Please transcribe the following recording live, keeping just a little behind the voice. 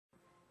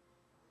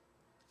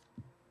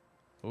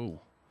Oh,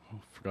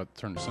 forgot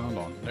to turn the sound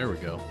on. There we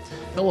go.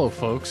 Hello,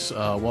 folks.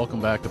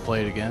 Welcome back to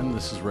Play It Again.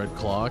 This is Red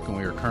Clock, and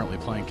we are currently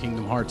playing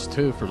Kingdom Hearts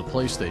 2 for the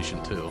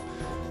PlayStation 2.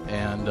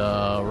 And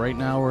right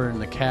now we're in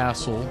the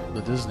castle,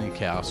 the Disney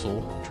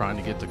castle, trying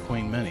to get to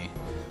Queen Minnie.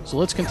 So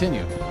let's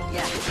continue.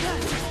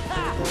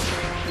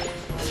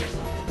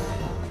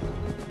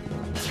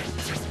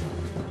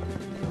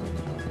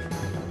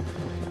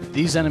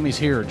 These enemies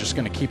here are just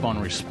going to keep on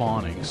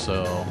respawning,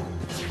 so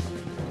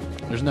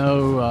there's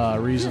no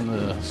reason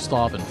to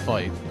stop and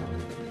fight.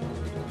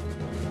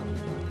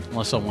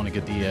 Unless I want to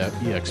get the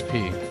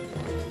EXP.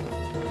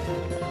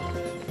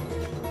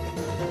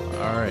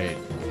 Alright,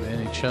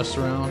 any chests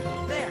around?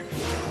 There.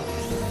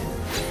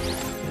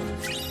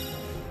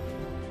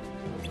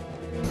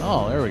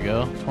 Oh, there we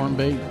go. Torn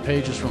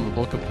pages from the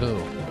Book of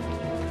Pooh.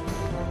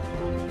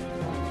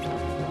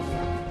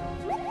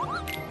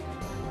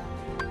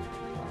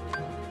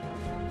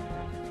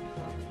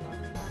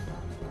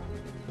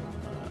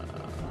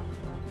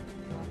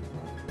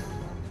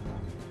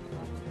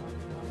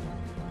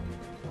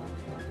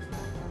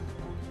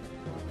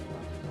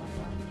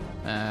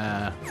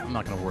 I'm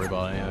not going to worry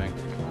about anything.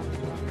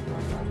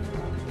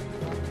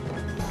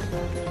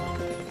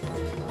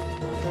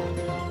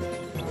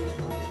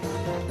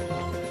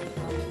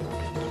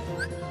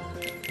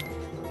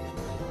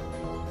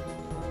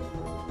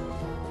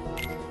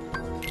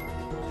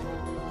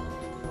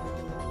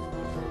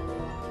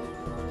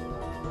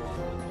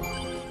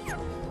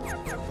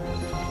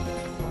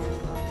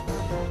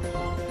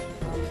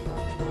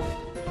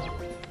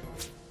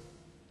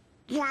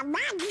 Your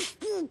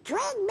Majesty,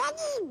 Queen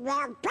Minnie,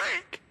 we're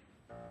back.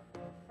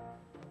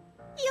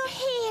 You're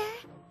here.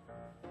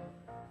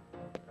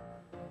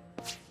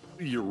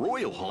 Your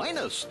Royal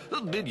Highness,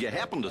 did you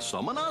happen to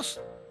summon us?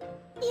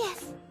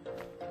 Yes.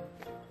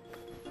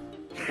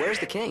 Where's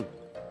the king?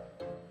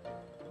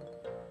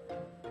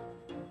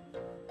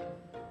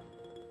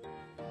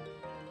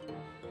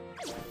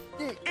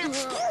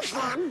 Excuse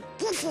them,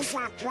 this is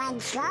our friend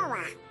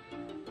Sora.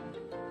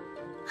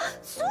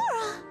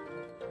 Sora!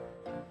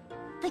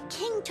 The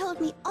king told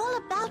me all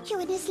about you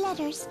in his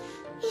letters.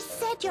 He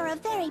said you're a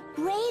very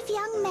brave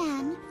young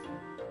man.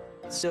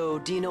 So,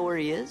 do you know where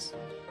he is?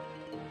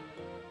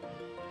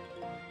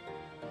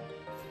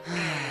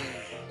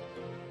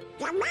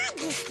 Your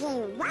Majesty,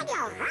 what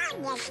your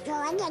Highness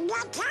doing in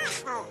your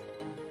castle?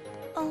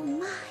 Oh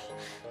my.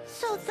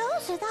 So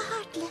those are the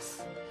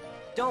Heartless.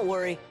 Don't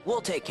worry,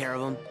 we'll take care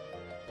of him.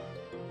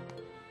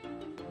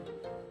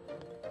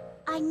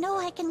 I know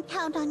I can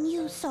count on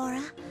you,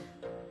 Sora.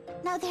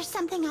 Now there's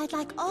something I'd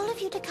like all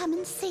of you to come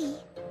and see.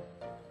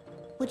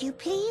 Would you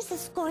please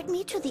escort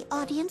me to the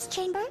audience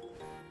chamber?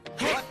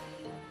 What?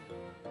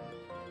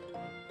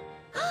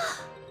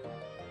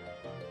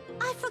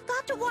 I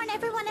forgot to warn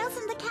everyone else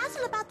in the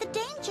castle about the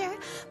danger.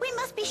 We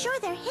must be sure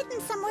they're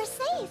hidden somewhere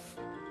safe.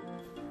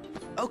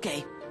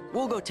 Okay,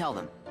 we'll go tell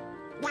them.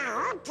 The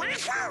whole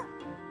castle?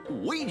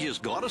 We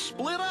just gotta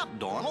split up,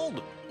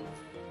 Donald.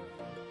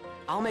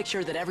 I'll make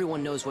sure that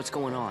everyone knows what's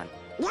going on.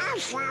 No,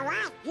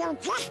 Sora, you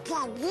just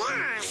get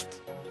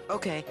lost.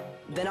 Okay,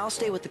 then I'll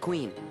stay with the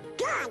queen.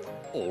 Good.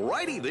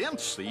 Alrighty then,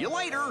 see you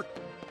later.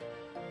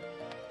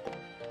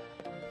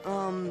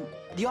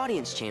 The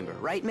audience chamber,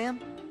 right,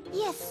 ma'am?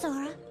 Yes,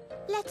 Sora.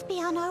 Let's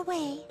be on our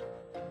way.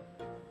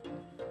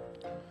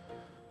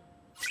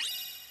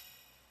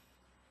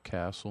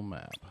 Castle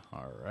map.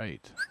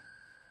 Alright.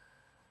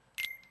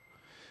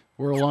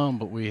 We're alone,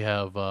 but we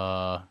have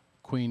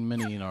Queen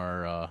Minnie in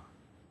our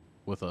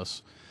with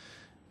us.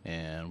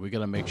 And we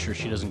gotta make sure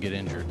she doesn't get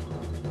injured.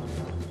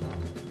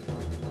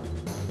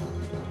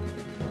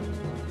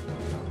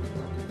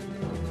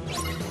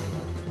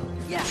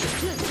 Yeah.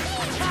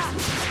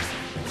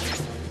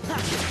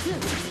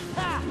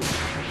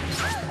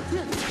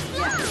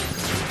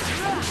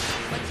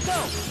 Let's go.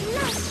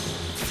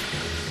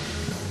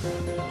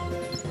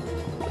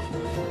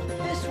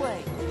 This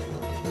way.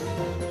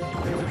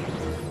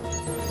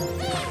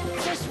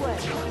 This way.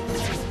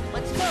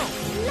 Let's go.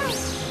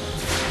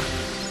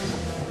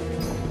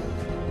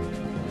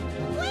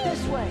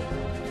 This way.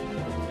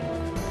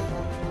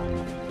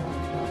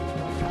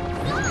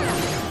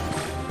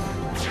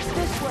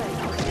 This way.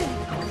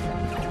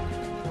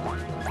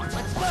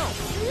 Let's go.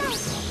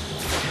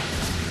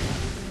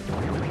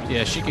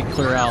 Yeah, she can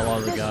clear out a lot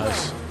of the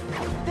guys.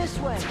 This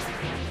way.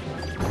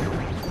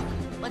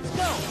 Let's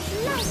go.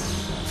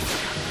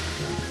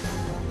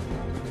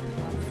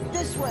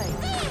 This way.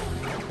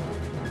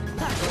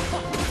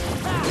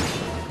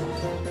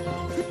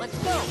 Let's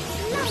go.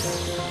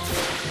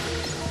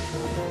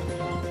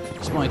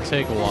 This might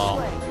take a while.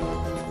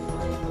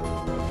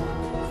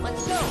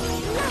 Let's go.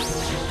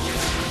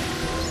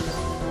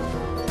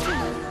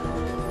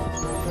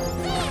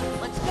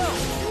 Let's go.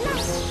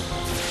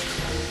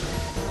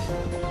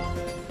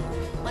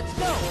 Let's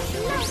go.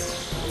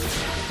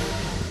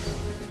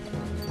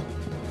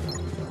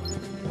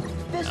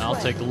 This I'll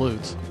way. take the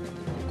loot.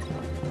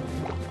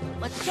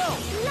 Let's go.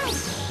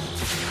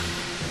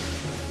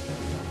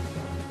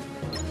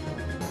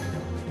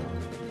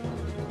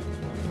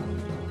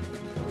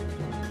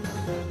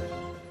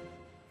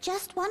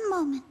 Just one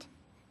moment.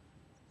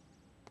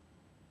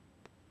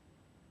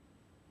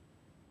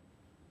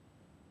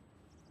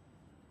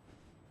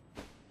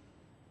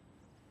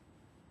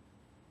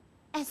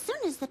 As soon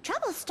as the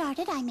trouble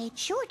started, I made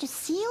sure to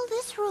seal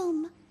this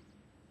room.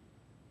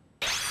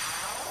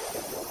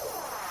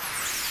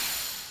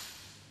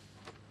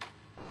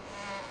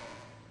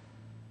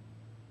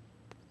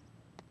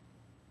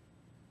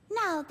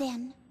 Now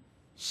then,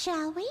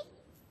 shall we?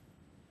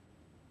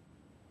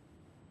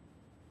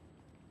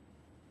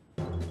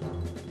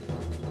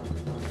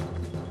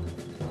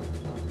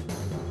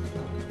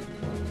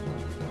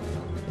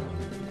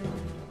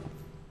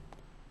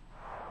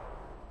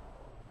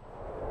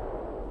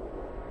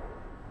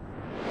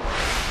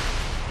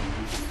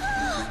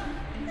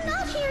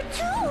 Not here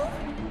too!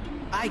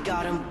 I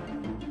got him.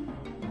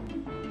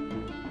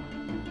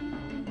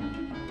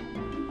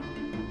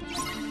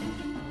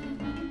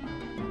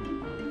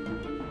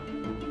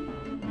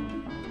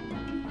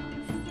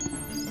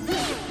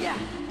 Yeah.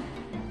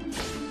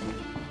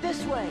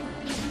 This way.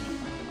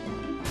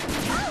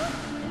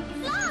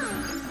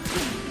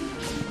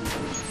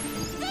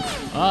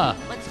 Ah,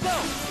 Let's go.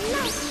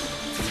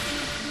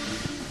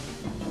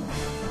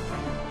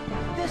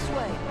 This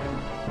way.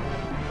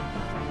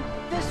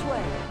 This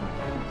way.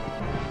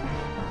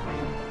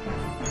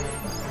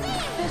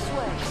 This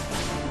way.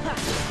 Ha.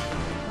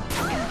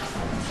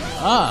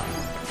 ah.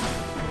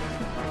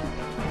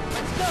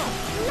 Let's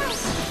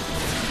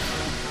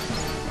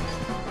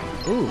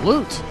go. Ooh,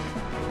 loot.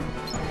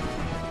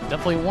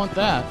 Definitely want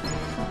that.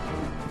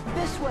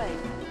 This way.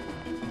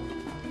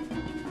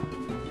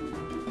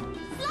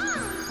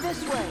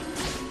 This way.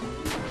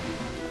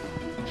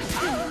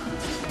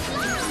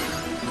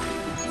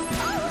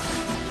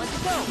 Let's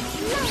go.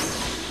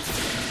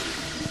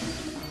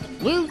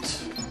 Loot.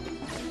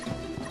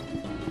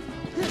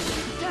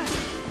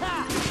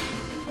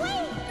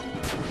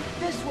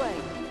 This way.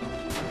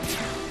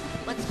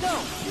 Let's go.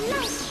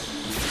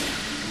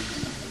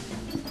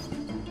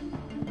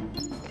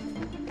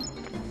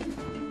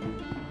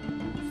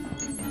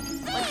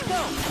 Let's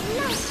go.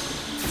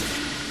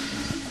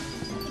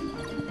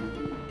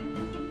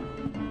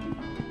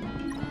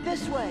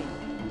 This way.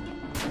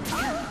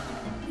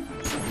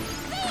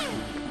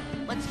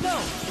 Let's go.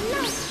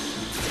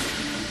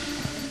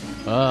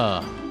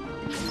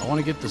 I want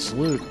to get this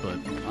loot, but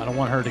I don't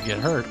want her to get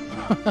hurt.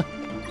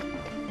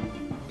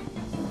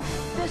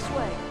 This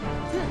way.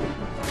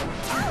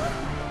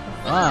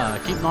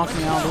 Keep knocking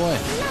me out of the way.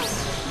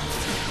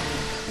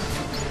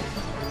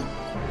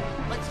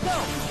 Let's go.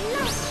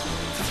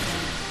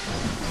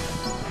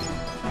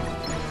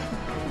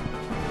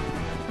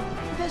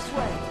 This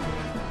way.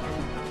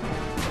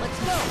 Let's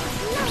go.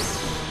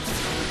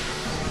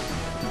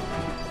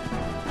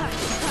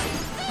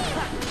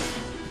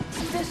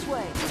 This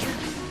way.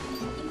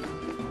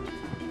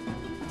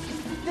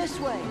 This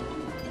way.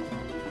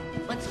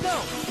 Let's go.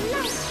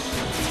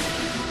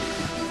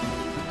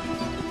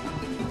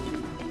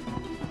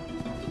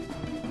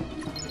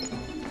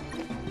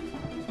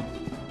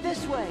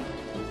 This way.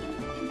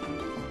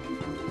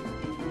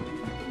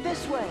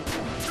 This way.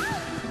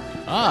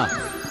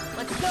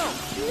 Let's go.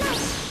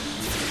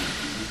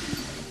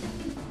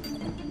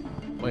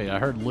 Wait, I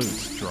heard loot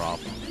drop.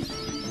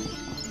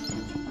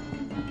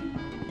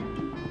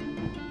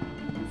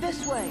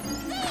 This way.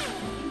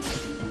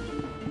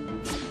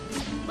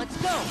 Let's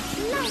go.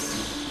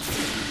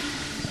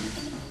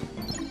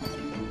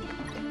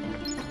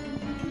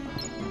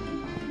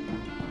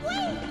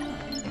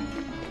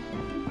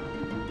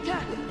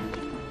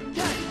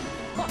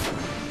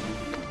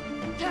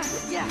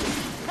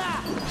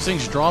 These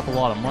things drop a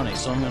lot of money,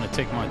 so I'm going to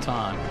take my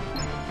time.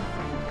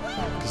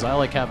 Because I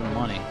like having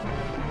money.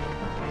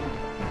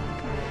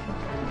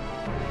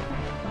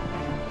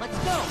 Let's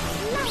go.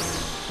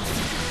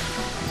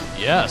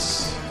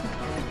 Yes!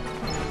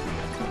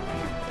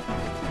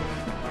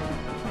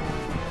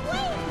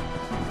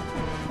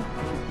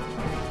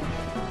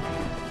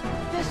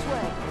 This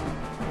way.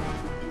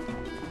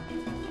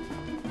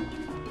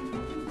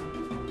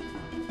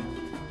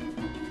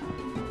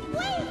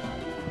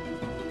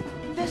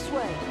 This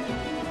way.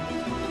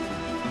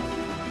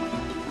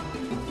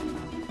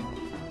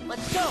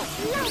 Let's go.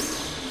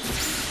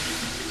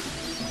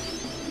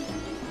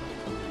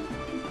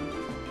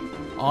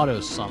 Auto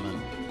summon.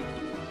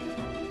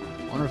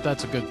 Wonder if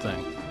that's a good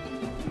thing.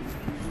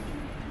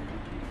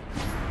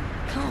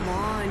 Come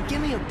on,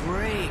 give me a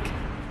break.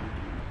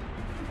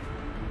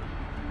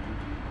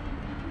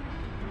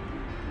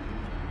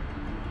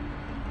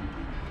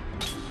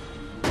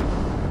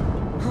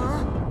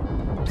 Huh?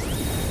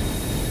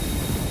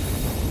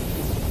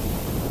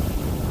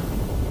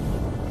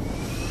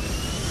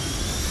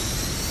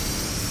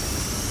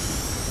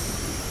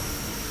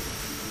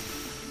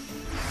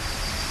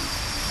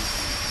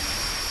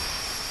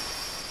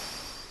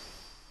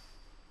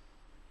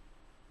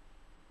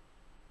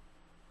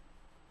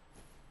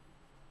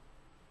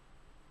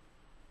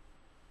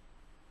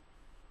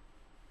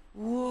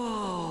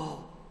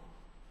 Whoa.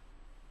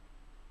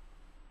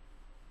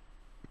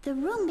 The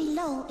room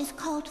below is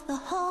called the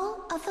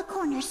Hall of the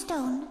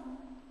Cornerstone.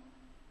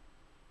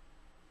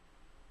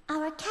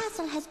 Our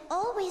castle has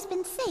always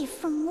been safe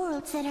from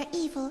worlds that are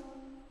evil.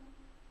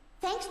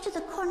 Thanks to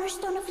the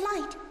Cornerstone of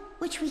Light,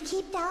 which we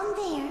keep down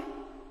there.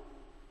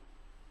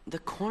 The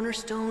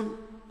Cornerstone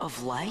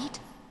of Light?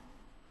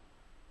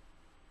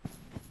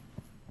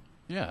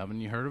 Yeah,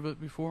 haven't you heard of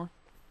it before?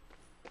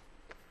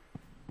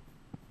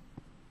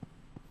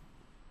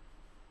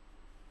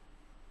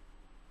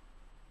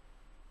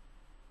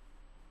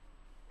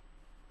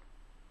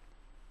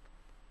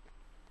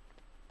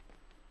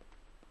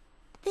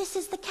 This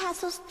is the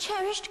castle's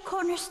cherished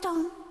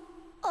cornerstone.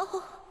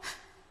 Oh,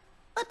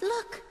 but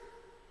look.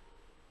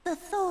 The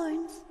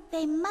thorns,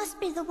 they must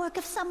be the work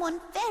of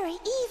someone very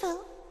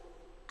evil.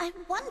 I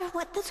wonder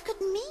what this could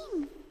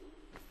mean.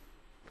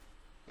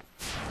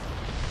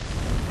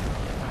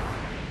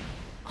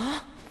 Huh?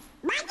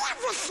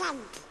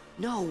 Magnificent!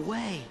 No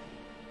way.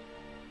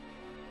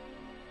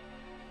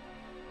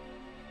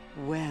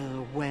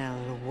 Well,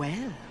 well,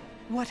 well.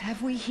 What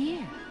have we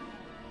here?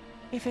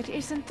 If it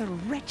isn't the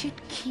wretched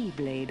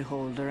Keyblade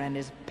holder and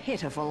his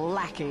pitiful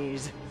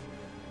lackeys.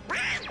 What?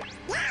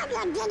 Now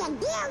you're gonna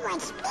deal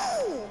with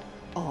me!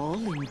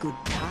 All in good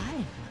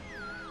time.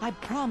 I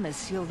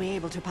promise you'll be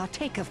able to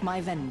partake of my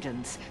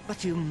vengeance,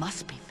 but you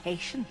must be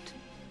patient.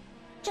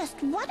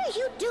 Just what are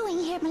you doing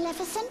here,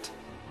 Maleficent?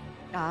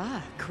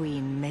 Ah,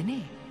 Queen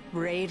Minnie.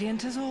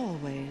 Radiant as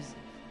always.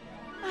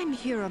 I'm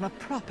here on a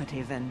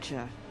property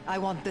venture. I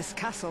want this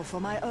castle for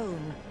my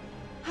own.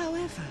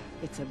 However,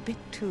 it's a bit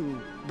too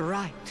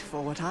bright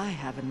for what I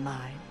have in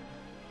mind.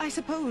 I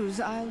suppose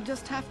I'll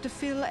just have to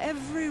fill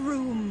every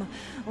room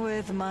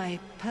with my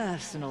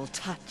personal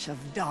touch of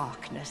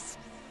darkness.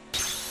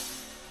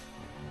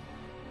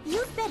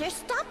 You'd better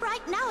stop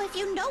right now if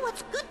you know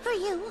what's good for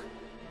you.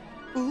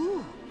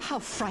 Ooh, how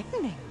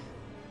frightening.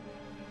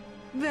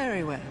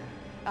 Very well,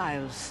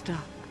 I'll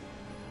stop.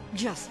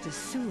 Just as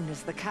soon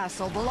as the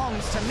castle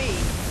belongs to me.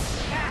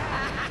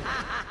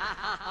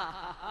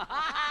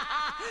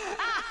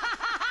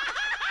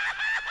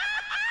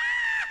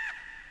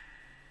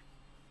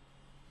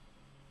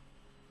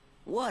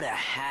 What a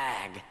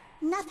hag.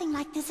 Nothing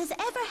like this has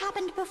ever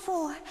happened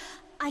before.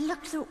 I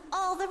looked through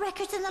all the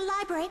records in the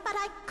library, but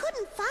I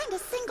couldn't find a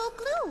single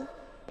clue.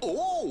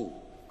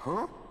 Oh!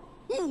 Huh?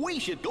 We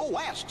should go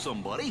ask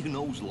somebody who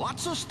knows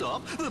lots of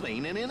stuff that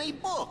ain't in any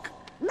book.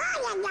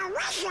 Merlin the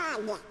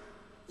Wizard!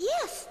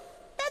 Yes,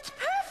 that's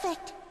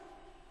perfect.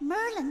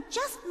 Merlin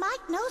just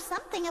might know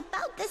something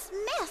about this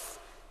mess.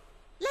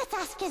 Let's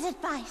ask his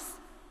advice.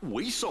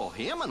 We saw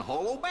him in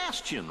Hollow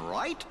Bastion,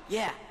 right?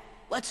 Yeah,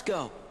 let's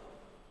go.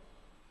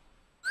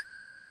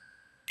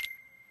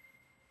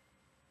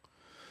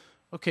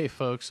 Okay,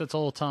 folks, that's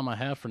all the time I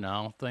have for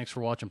now. Thanks for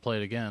watching Play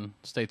It Again.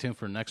 Stay tuned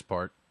for the next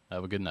part.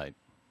 Have a good night.